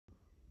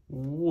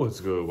What's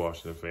good,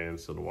 Washington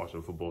fans? So the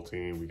Washington football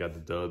team, we got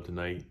the dub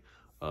tonight.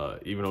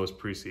 Even though it's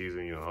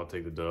preseason, I'll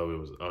take the dub. It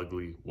was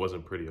ugly,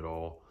 wasn't pretty at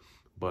all.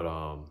 But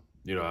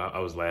I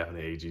was laughing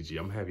at AGG.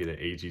 I'm happy that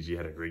AGG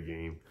had a great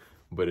game,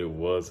 but it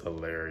was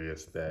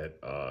hilarious that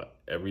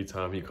every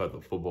time he caught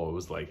the football, it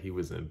was like he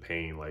was in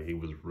pain, like he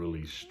was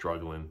really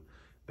struggling.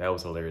 That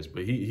was hilarious.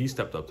 But he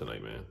stepped up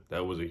tonight, man.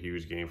 That was a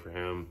huge game for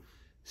him.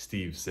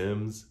 Steve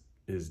Sims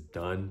is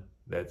done.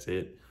 That's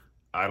it.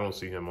 I don't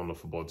see him on the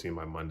football team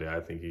by Monday.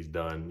 I think he's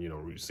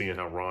done. Seeing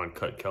how Ron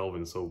cut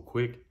Kelvin so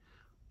quick,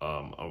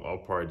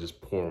 I'll probably just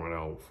pour one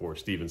out for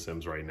Steven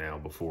Sims right now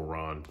before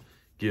Ron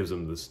gives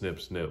him the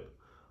snip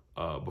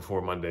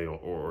before Monday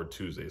or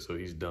Tuesday. So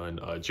he's done.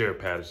 Jaret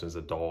Patterson's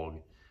a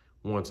dog.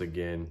 Once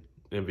again,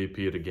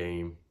 MVP of the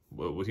game.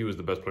 He was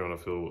the best player on the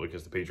field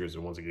against the Patriots,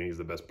 and once again, he's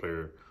the best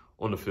player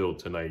on the field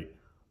tonight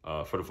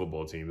for the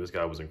football team. This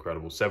guy was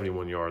incredible.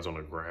 71 yards on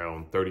the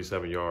ground,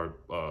 37-yard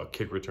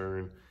kick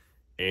return,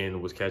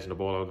 and was catching the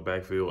ball out of the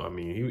backfield. I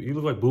mean, he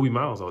looked like Boobie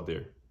Miles out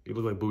there. He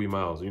looked like Boobie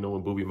Miles. When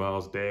Boobie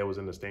Miles' dad was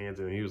in the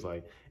stands and he was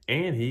like,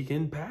 and he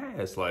can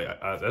pass. Like,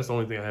 that's the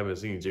only thing I haven't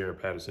seen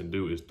Jaret Patterson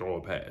do is throw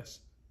a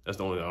pass. That's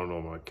the only, I don't know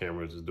if my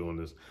camera is just doing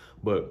this,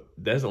 but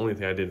that's the only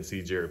thing I didn't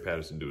see Jaret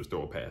Patterson do is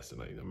throw a pass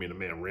tonight. I mean, the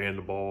man ran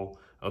the ball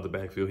out the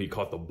backfield. He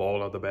caught the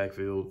ball out the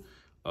backfield.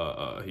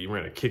 He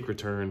ran a kick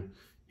return.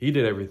 He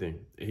did everything.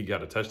 He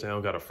got a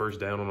touchdown, got a first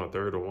down on a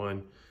 3rd and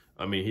 1.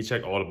 I mean, he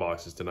checked all the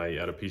boxes tonight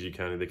out of PG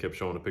County. They kept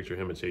showing a picture of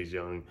him and Chase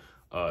Young.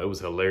 It was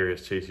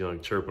hilarious. Chase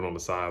Young chirping on the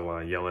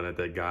sideline, yelling at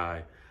that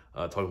guy,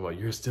 talking about,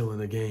 you're still in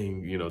the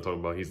game, talking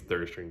about he's the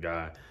 3rd string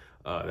guy.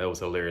 That was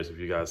hilarious. If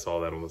you guys saw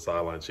that on the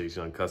sideline, Chase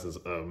Young cussing,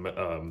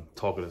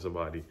 talking to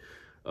somebody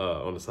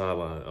on the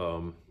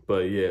sideline.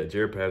 But yeah,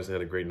 Jaret Patterson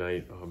had a great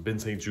night. Ben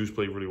St. Juice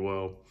played really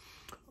well.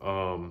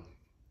 And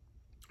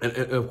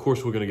of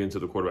course, we're going to get into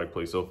the quarterback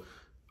play. So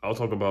I'll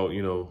talk about,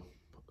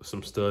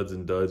 some studs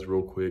and duds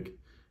real quick,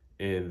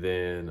 and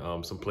then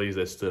some plays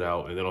that stood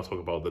out, and then I'll talk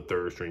about the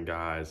 3rd string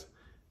guys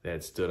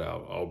that stood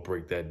out. I'll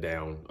break that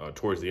down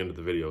towards the end of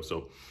the video.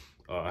 So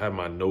I have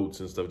my notes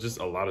and stuff. Just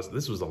a lot of,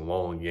 this was a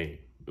long game.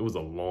 It was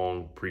a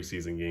long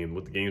preseason game.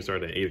 With the game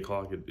started at 8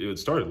 o'clock, it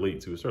started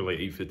late too. It started like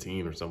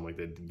 8:15 or something like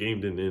that. The game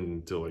didn't end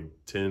until like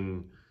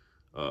 10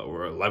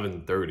 or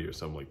 11:30 or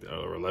something like that,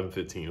 or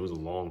 11:15. It was a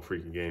long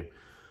freaking game.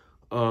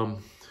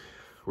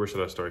 Where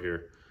should I start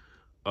here?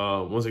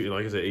 Once again,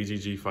 like I said,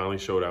 AGG finally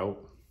showed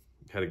out.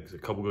 Had a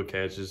couple good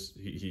catches.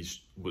 He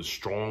was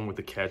strong with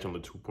the catch on the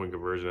 2-point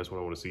conversion. That's what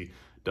I want to see.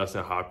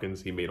 Dustin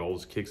Hopkins, he made all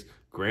his kicks.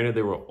 Granted,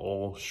 they were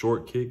all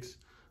short kicks,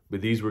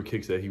 but these were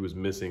kicks that he was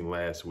missing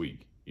last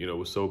week. It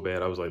was so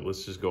bad. I was like,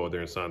 let's just go out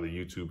there and sign the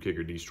YouTube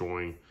kicker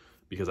destroying,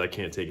 because I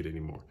can't take it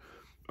anymore.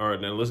 All right,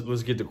 now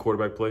let's get to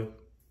quarterback play.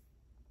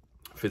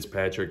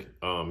 Fitzpatrick,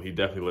 he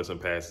definitely let some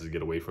passes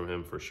get away from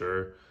him for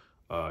sure.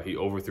 He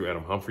overthrew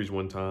Adam Humphries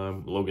one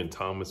time. Logan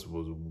Thomas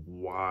was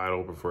wide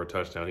open for a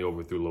touchdown. He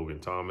overthrew Logan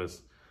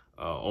Thomas.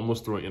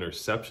 Almost threw an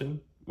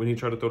interception when he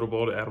tried to throw the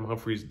ball to Adam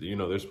Humphries.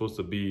 They're supposed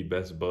to be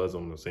best buds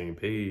on the same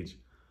page.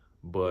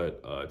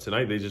 But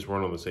tonight, they just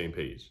weren't on the same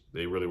page.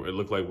 They really were. It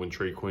looked like when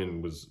Trey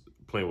Quinn was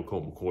playing with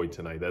Colt McCoy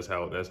tonight. That's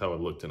how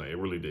it looked tonight. It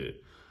really did.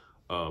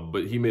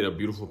 But he made a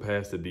beautiful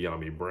pass to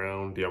De'Ami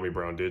Brown. De'Ami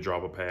Brown did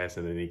drop a pass,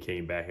 and then he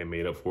came back and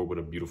made up for it with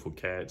a beautiful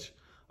catch.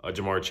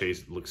 Jamar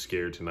Chase looked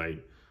scared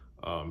tonight.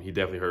 He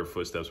definitely heard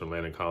footsteps from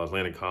Landon Collins.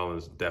 Landon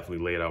Collins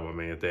definitely laid out my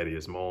man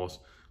Thaddeus Moss.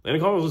 Landon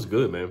Collins looks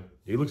good, man.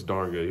 He looks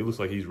darn good. He looks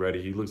like he's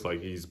ready. He looks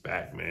like he's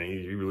back, man.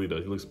 He really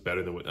does. He looks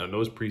better than what I know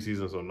it's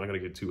preseason, so I'm not gonna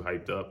get too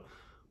hyped up.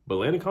 But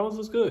Landon Collins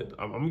looks good.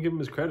 I'm gonna give him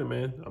his credit,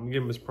 man. I'm gonna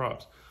give him his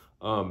props.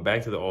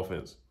 Back to the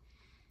offense.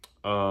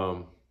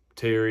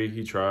 Terry,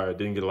 he tried,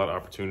 didn't get a lot of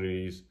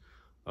opportunities.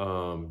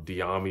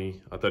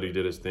 De'Ami, I thought he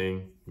did his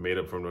thing, made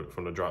up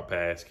from the drop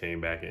pass, came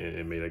back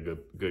and made a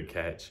good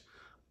catch.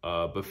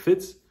 But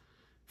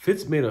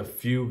Fitz made a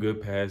few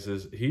good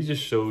passes. He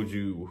just showed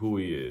you who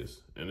he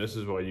is. And this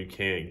is why you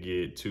can't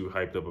get too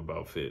hyped up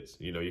about Fitz.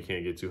 You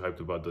can't get too hyped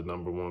about the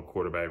 #1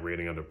 quarterback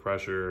rating under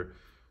pressure,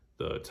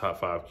 the top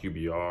 5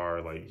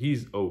 QBR. Like,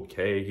 he's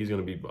okay. He's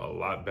going to be a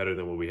lot better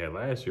than what we had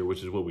last year,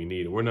 which is what we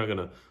need. And we're not going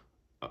to,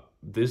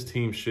 this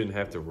team shouldn't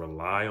have to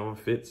rely on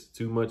Fitz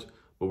too much,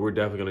 but we're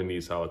definitely going to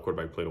need solid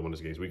quarterback play to win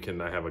this games. We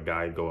cannot have a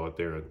guy go out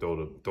there and throw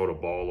the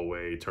ball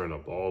away, turn the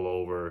ball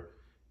over,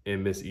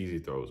 and miss easy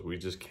throws. We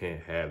just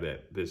can't have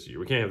that this year.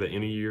 We can't have that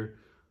any year.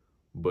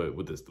 But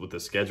with the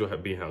schedule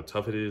being how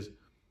tough it is,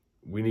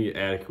 we need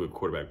adequate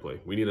quarterback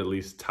play. We need at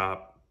least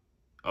top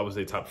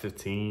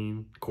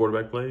 15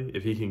 quarterback play.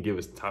 If he can give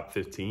us top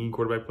 15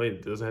 quarterback play,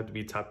 it doesn't have to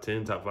be top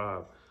 10, top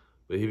 5.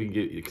 But if he can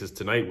get, because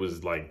tonight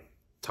was like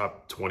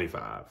top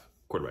 25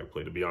 quarterback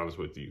play, to be honest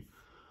with you.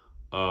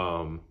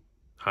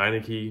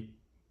 Heineke,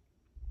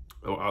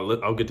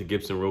 I'll get to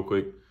Gibson real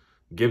quick.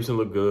 Gibson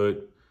looked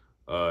good.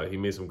 He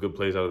made some good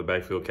plays out of the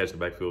backfield, catch the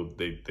backfield.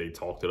 They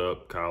talked it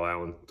up. Kyle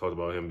Allen talked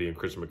about him being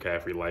Christian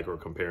McCaffrey-like, or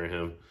comparing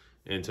him.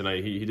 And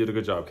tonight, he did a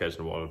good job catching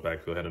the ball in the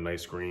backfield. Had a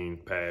nice screen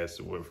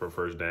pass, went for a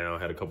first down,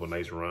 had a couple of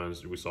nice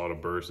runs. We saw the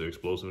burst, the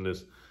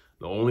explosiveness.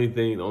 The only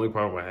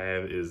problem I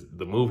have is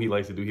the move he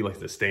likes to do. He likes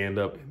to stand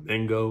up and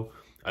then go.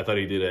 I thought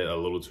he did that a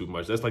little too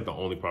much. That's like the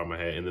only problem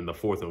I had. And then the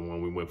 4th and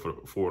 1, we went for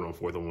it on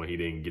 4th and 1. He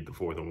didn't get the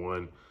 4th and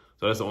 1.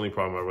 So that's the only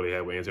problem I really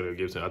had with Antonio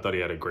Gibson. I thought he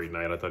had a great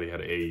night. I thought he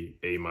had an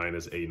A-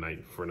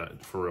 night for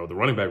real. The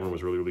running back room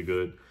was really, really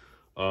good.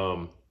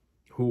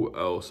 Who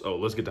else? Oh,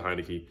 let's get to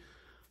Heineke.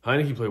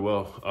 Heineke played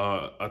well.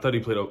 I thought he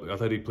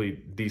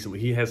played decently.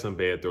 He had some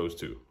bad throws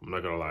too. I'm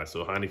not gonna lie.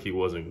 So Heineke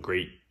wasn't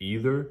great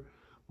either.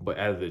 But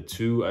out of the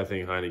two, I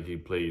think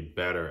Heineke played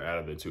better out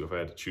of the two if I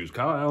had to choose.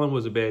 Kyle Allen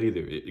wasn't bad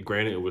either.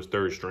 Granted, it was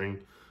 3rd string.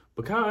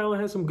 But Kyle Allen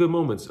had some good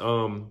moments.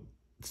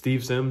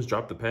 Steve Sims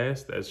dropped the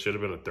pass. That should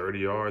have been a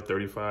 30-yard,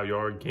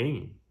 35-yard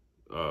gain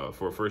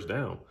for a 1st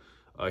down.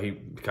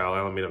 Kyle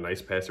Allen made a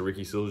nice pass to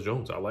Ricky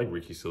Seals-Jones. I like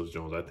Ricky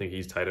Seals-Jones. I think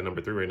he's tight at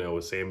number 3 right now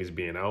with Sammy's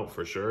being out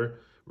for sure.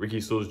 Ricky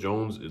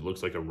Seals-Jones, it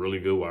looks like a really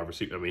good wide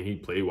receiver. I mean, he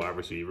played wide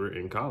receiver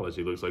in college.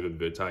 He looks like a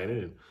good tight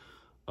end.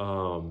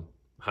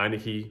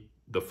 Heineke,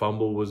 the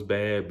fumble was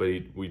bad, but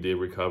we did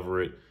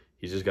recover it.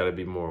 He's just got to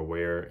be more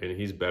aware, and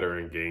he's better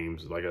in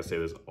games. Like I say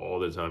this all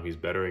the time, he's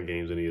better in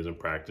games than he is in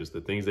practice.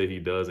 The things that he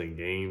does in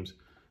games,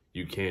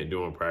 you can't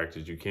do in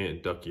practice. You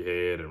can't duck your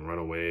head and run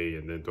away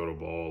and then throw the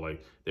ball.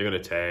 Like, they're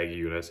going to tag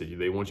you, and that's it.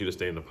 They want you to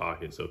stay in the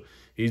pocket. So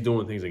he's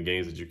doing things in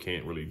games that you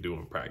can't really do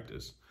in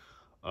practice.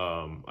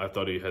 I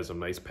thought he had some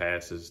nice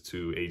passes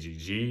to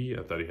AGG.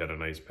 I thought he had a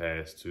nice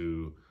pass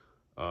to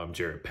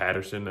Jaret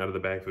Patterson out of the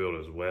backfield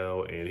as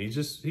well. And he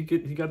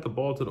got the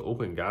ball to the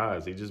open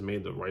guys. He just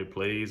made the right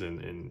plays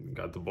and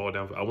got the ball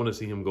down. I want to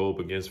see him go up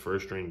against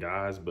 1st-string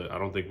guys, but I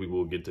don't think we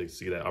will get to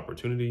see that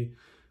opportunity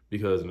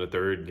because in the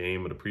 3rd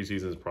game of the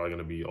preseason, it's probably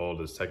going to be all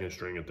the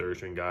 2nd-string and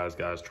 3rd-string guys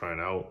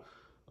trying out.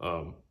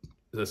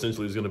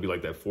 Essentially, it's going to be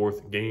like that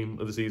 4th game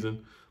of the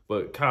season.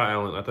 But Kyle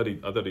Allen, I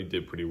thought he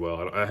did pretty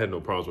well. I had no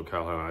problems with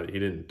Kyle Allen. He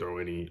didn't throw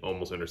any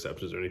almost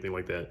interceptions or anything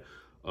like that.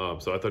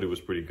 So I thought he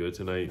was pretty good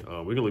tonight.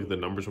 We can look at the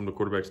numbers from the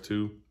quarterbacks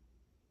too.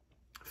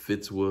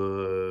 Fitz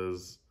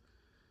was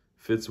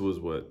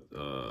what?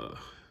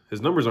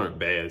 His numbers aren't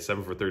bad.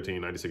 7 for 13,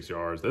 96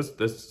 yards.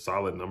 That's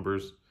solid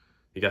numbers.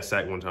 He got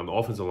sacked one time. The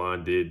offensive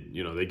line did,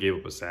 they gave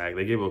up a sack.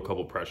 They gave up a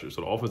couple pressures.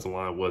 So the offensive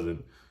line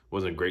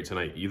wasn't great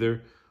tonight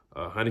either.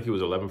 Heineke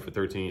was 11 for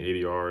 13, 80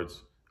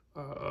 yards.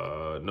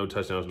 No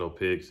touchdowns, no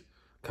picks.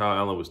 Kyle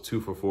Allen was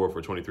 2 for 4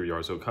 for 23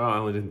 yards. So Kyle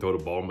Allen didn't throw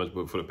the ball much,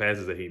 but for the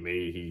passes that he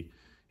made,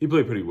 he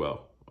played pretty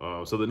well.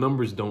 So the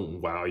numbers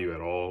don't wow you at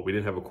all. We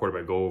didn't have a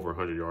quarterback go over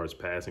 100 yards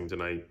passing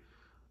tonight,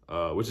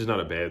 which is not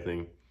a bad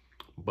thing.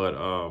 But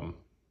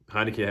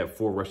Heineke had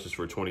 4 rushes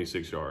for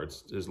 26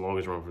 yards. His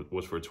longest run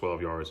was for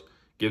 12 yards.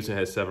 Gibson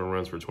had 7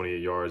 runs for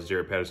 28 yards.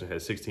 Jaret Patterson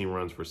had 16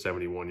 runs for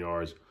 71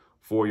 yards,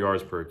 4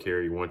 yards per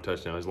carry, 1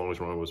 touchdown. His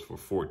longest run was for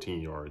 14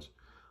 yards.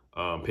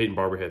 Peyton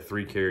Barber had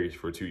 3 carries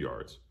for 2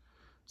 yards.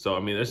 So, I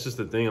mean, that's just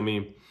the thing. I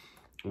mean,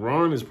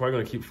 Ron is probably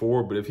going to keep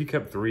 4, but if he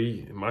kept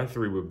 3, my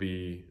 3 would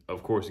be,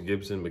 of course,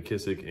 Gibson,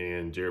 McKissick,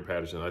 and Jaret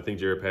Patterson. I think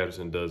Jaret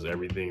Patterson does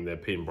everything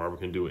that Peyton Barber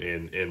can do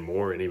and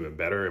more and even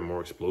better and more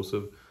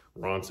explosive.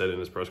 Ron said in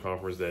his press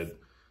conference that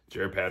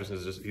Jaret Patterson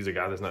he's a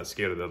guy that's not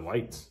scared of the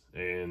lights.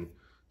 And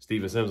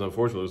Steven Sims,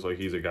 unfortunately, looks like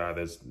he's a guy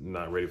that's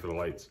not ready for the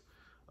lights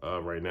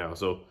right now.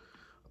 So,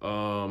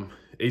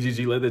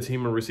 AGG led the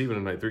team in receiving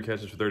tonight, 3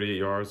 catches for 38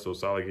 yards, so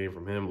solid game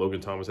from him. Logan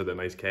Thomas had that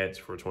nice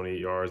catch for 28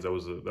 yards. That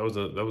was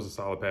a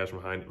solid pass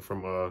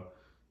from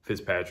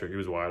Fitzpatrick. He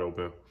was wide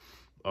open.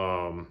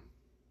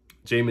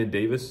 Jamin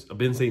Davis,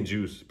 Ben St.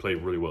 Juice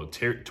played really well.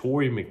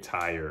 Torrey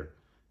McTyer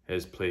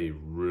has played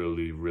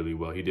really, really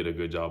well. He did a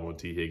good job on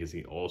T. Higgins.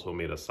 He also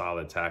made a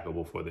solid tackle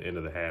before the end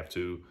of the half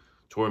too.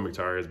 Torrey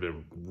McTyer has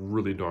been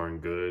really darn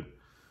good.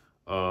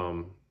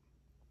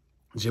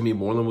 Jimmy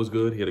Moreland was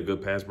good. He had a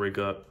good pass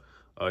breakup.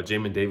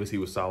 Jamin Davis, he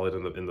was solid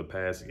in the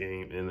pass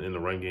game, in the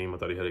run game. I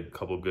thought he had a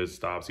couple of good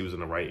stops. He was in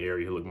the right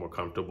area. He looked more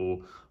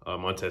comfortable.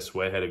 Montez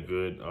Sweat had a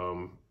good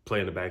play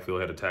in the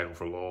backfield, had a tackle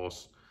for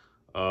loss.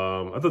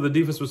 I thought the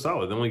defense was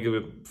solid. They only gave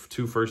it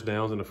 2 first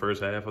downs in the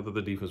first half. I thought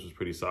the defense was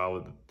pretty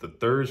solid. The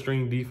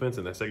 3rd-string defense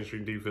and that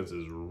 2nd-string defense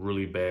is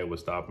really bad with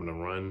stopping the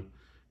run.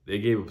 They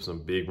gave up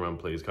some big run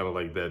plays, kind of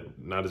like that,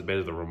 not as bad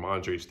as the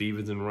Ramondre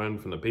Stevenson run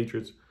from the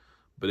Patriots,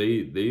 but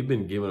they've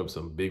been giving up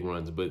some big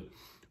runs. But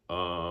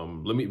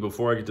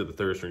before I get to the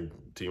 3rd-string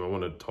team, I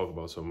want to talk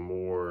about some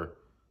more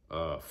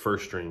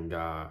 1st-string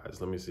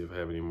guys. Let me see if I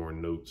have any more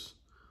notes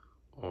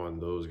on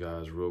those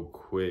guys real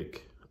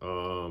quick.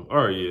 All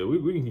right, yeah,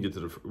 we can get to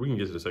the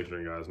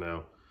 2nd-string guys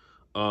now.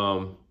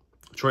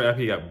 Troy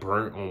Apke got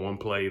burnt on one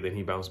play, then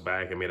he bounced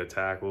back and made a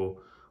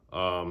tackle.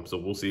 So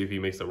we'll see if he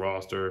makes the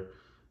roster.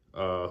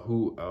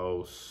 Who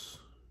else?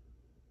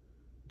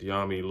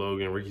 Deami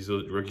Logan, Ricky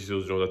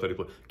Seals Jones. I thought he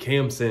played.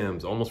 Cam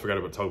Sims. Almost forgot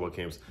about talk about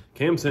Cam.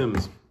 Cam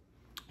Sims.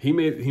 He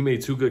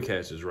made 2 good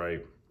catches,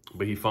 right?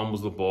 But he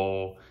fumbles the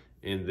ball,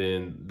 and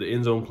then the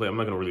end zone play. I'm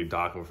not gonna really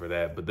dock him for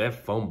that, but that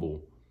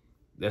fumble,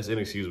 that's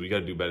inexcusable. You got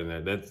to do better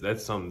than that.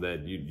 That's something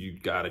that you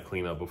got to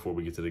clean up before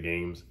we get to the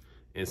games.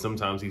 And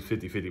sometimes he's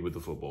 50-50 with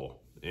the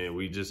football. And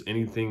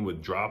anything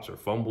with drops or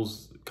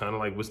fumbles, kind of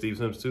like with Steve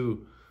Sims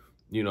too,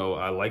 you know,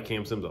 I like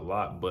Cam Sims a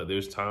lot, but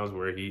there's times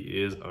where he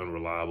is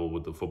unreliable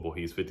with the football.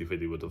 He's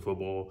 50-50 with the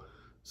football.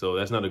 So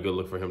that's not a good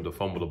look for him to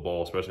fumble the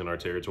ball, especially in our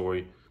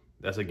territory.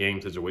 That's a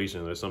game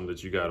situation. That's something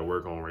that you got to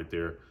work on right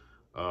there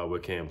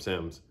with Cam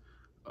Sims.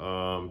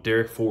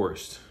 Derek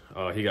Forrest,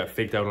 he got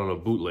faked out on a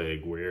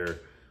bootleg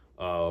where,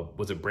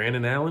 was it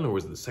Brandon Allen or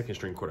was it the second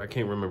string quarterback? I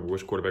can't remember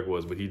which quarterback it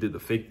was, but he did the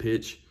fake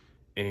pitch.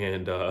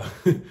 And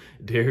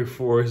Derek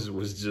Forrest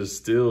was just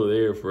still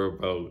there for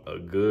about a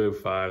good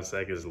 5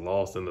 seconds,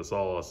 lost in the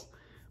sauce.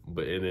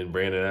 And then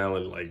Brandon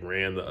Allen like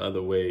ran the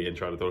other way and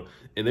tried to throw.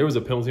 And there was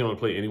a penalty on the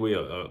play anyway,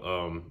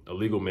 a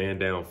legal man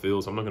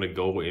downfield. So I'm not going to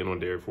go in on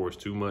Derek Forrest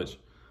too much.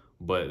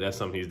 But that's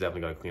something he's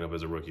definitely got to clean up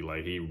as a rookie.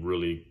 Like, he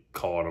really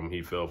caught him.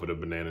 He fell for the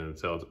banana in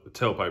the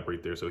tailpipe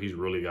right there. So he's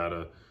really got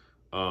to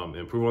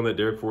improve on that.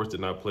 Derek Forrest did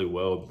not play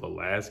well the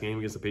last game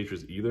against the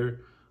Patriots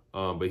either.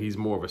 But he's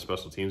more of a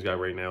special teams guy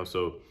right now.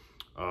 So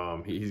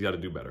he's got to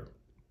do better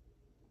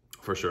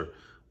for sure.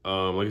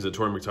 Like I said,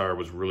 Torrey McTyer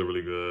was really,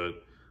 really good.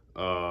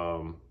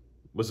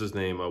 What's his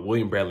name?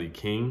 William Bradley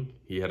King.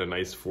 He had a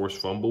nice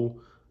forced fumble.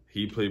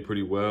 He played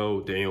pretty well.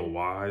 Daniel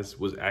Wise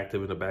was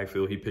active in the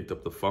backfield. He picked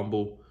up the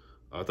fumble.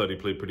 I thought he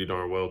played pretty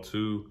darn well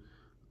too.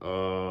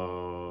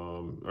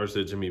 I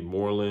said Jimmy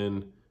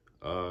Moreland.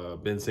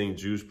 Ben St.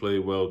 Juice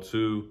played well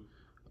too.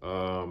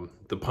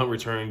 The punt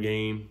return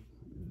game,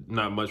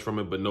 not much from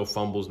it, but no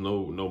fumbles,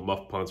 no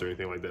muff punts or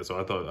anything like that. So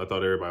I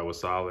thought everybody was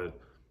solid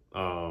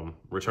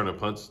returning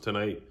punts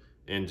tonight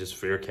and just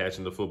fair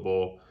catching the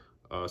football.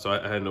 So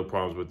I had no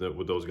problems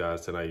with those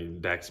guys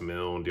tonight. Dax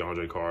Milne,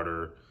 DeAndre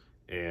Carter,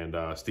 and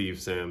Steve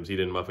Sims. He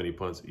didn't muff any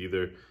punts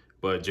either.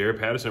 But Jaret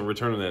Patterson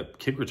returning that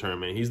kick return,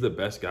 man, he's the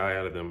best guy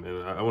out of them.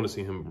 And I want to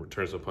see him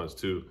return some punts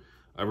too.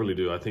 I really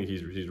do. I think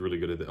he's really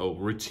good at that. Oh,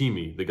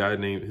 Rotimi, the guy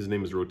his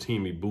name is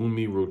Rotimi,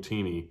 Bunmi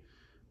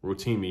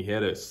Rotimi. He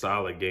had a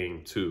solid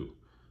game too.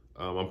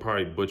 I'm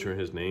probably butchering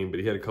his name,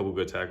 but he had a couple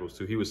good tackles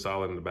too. He was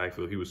solid in the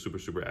backfield. He was super,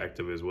 super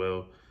active as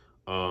well.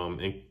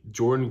 And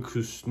Jordan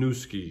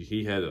Kusnewski,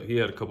 he had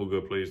a couple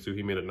good plays too.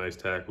 He made a nice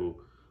tackle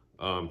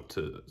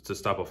to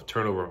stop a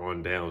turnover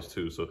on downs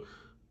too. So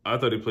I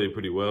thought he played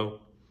pretty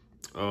well.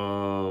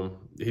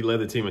 He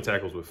led the team in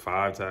tackles with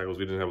 5 tackles.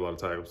 We didn't have a lot of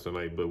tackles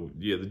tonight, but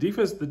yeah, the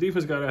defense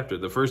got after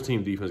it. The first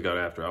team defense got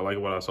after it. I like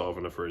what I saw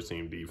from the first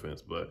team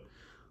defense, but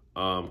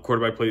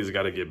quarterback plays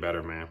got to get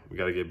better, man. We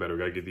got to get better. We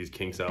got to get these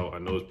kinks out. I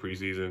know it's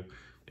preseason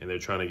and they're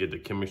trying to get the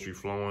chemistry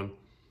flowing,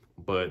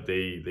 but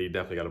they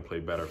definitely got to play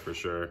better for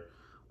sure.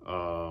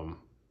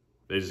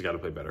 They just got to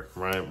play better.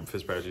 Ryan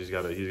Fitzpatrick, he's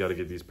got to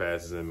get these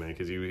passes in, man,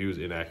 because he was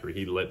inaccurate.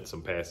 He let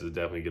some passes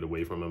definitely get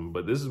away from him.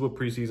 But this is what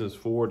preseason's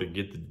for, to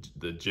get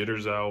the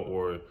jitters out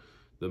or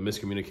the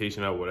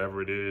miscommunication out,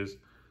 whatever it is.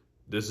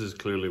 This is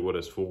clearly what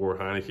it's for.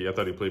 Heineke, I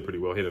thought he played pretty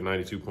well. He had a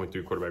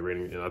 92.3 quarterback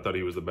rating, and I thought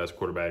he was the best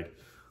quarterback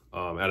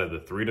out of the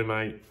 3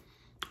 tonight.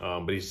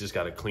 But he's just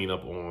got to clean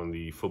up on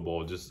the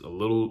football. Just a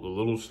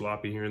little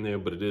sloppy here and there,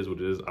 but it is what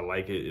it is. I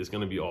like it. It's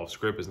going to be off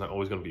script. It's not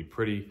always going to be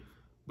pretty.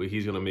 But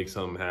he's going to make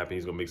something happen.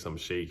 He's going to make something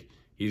shake.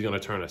 He's going to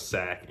turn a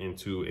sack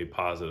into a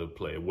positive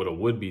play. What a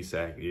would-be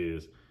sack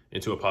is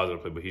into a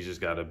positive play, but he's just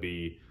got to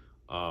be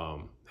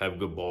have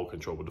good ball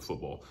control with the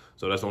football.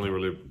 So that's the only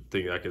really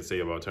thing I can say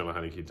about Taylor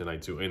Heineke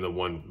tonight too. And the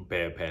one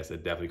bad pass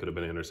that definitely could have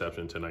been an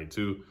interception tonight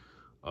too.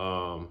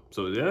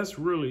 So that's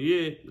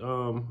really it.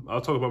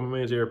 I'll talk about my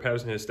man Jaret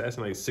Patterson. His stats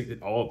tonight: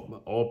 6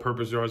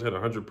 all-purpose yards. Had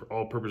 100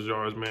 all-purpose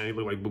yards. Man, he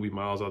looked like Booby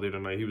Miles out there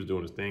tonight. He was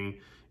doing his thing.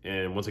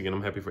 And once again,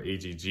 I'm happy for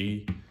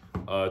AGG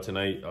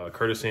tonight.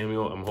 Curtis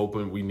Samuel, I'm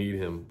hoping we need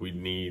him. We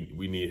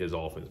need his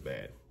offense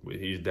bad.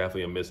 He's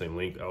definitely a missing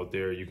link out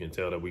there. You can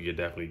tell that we could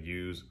definitely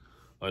use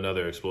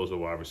another explosive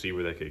wide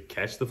receiver that could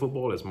catch the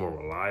football, that's more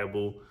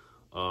reliable.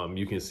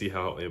 You can see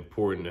how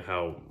important and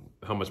how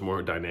much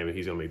more dynamic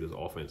he's gonna make this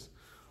offense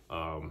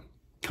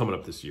coming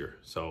up this year.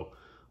 So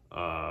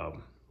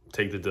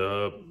take the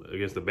dub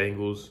against the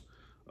Bengals.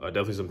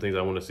 Definitely some things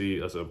I want to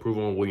see us improve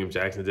on. William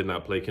Jackson did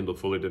not play. Kendall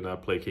Fuller did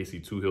not play. Casey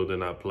Toohill did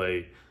not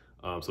play.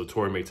 So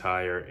Torrey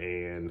McTyer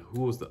and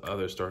who was the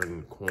other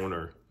starting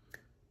corner?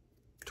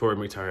 Torrey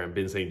McTyer and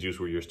Ben St. Juice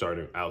were your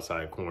starting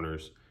outside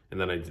corners. And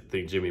then I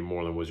think Jimmy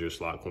Moreland was your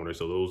slot corner.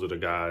 So those are the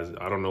guys.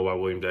 I don't know why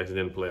William Jackson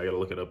didn't play. I got to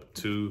look it up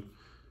too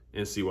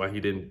and see why he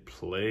didn't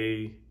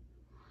play.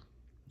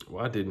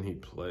 Why didn't he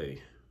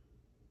play?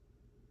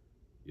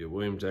 Yeah,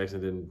 William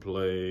Jackson didn't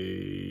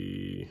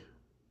play.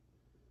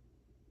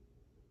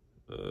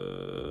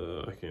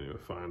 I can't even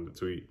find the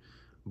tweet.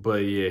 But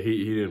yeah,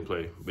 he didn't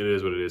play. It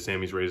is what it is.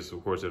 Sammy's Razors,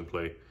 of course, didn't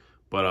play.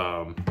 But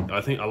I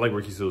think I like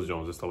Ricky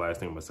Seals-Jones. That's the last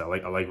thing I'm gonna say.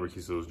 I like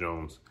Ricky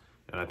Seals-Jones,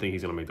 and I think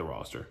he's gonna make the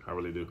roster. I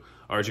really do.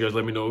 All right, you guys,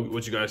 let me know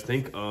what you guys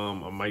think.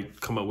 I might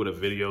come up with a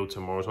video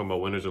tomorrow talking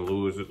about winners and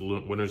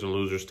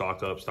losers,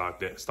 stock up, stock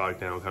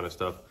down kind of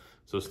stuff.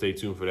 So stay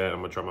tuned for that.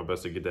 I'm gonna try my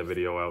best to get that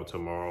video out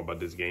tomorrow about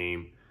this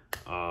game.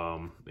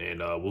 And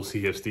we'll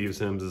see if Steve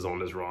Sims is on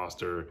this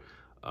roster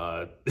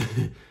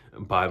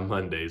by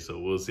Monday. So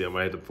we'll see. I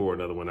might have to pour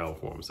another one out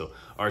for him. So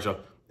all right, y'all.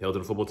 Hail to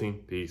the football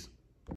team. Peace.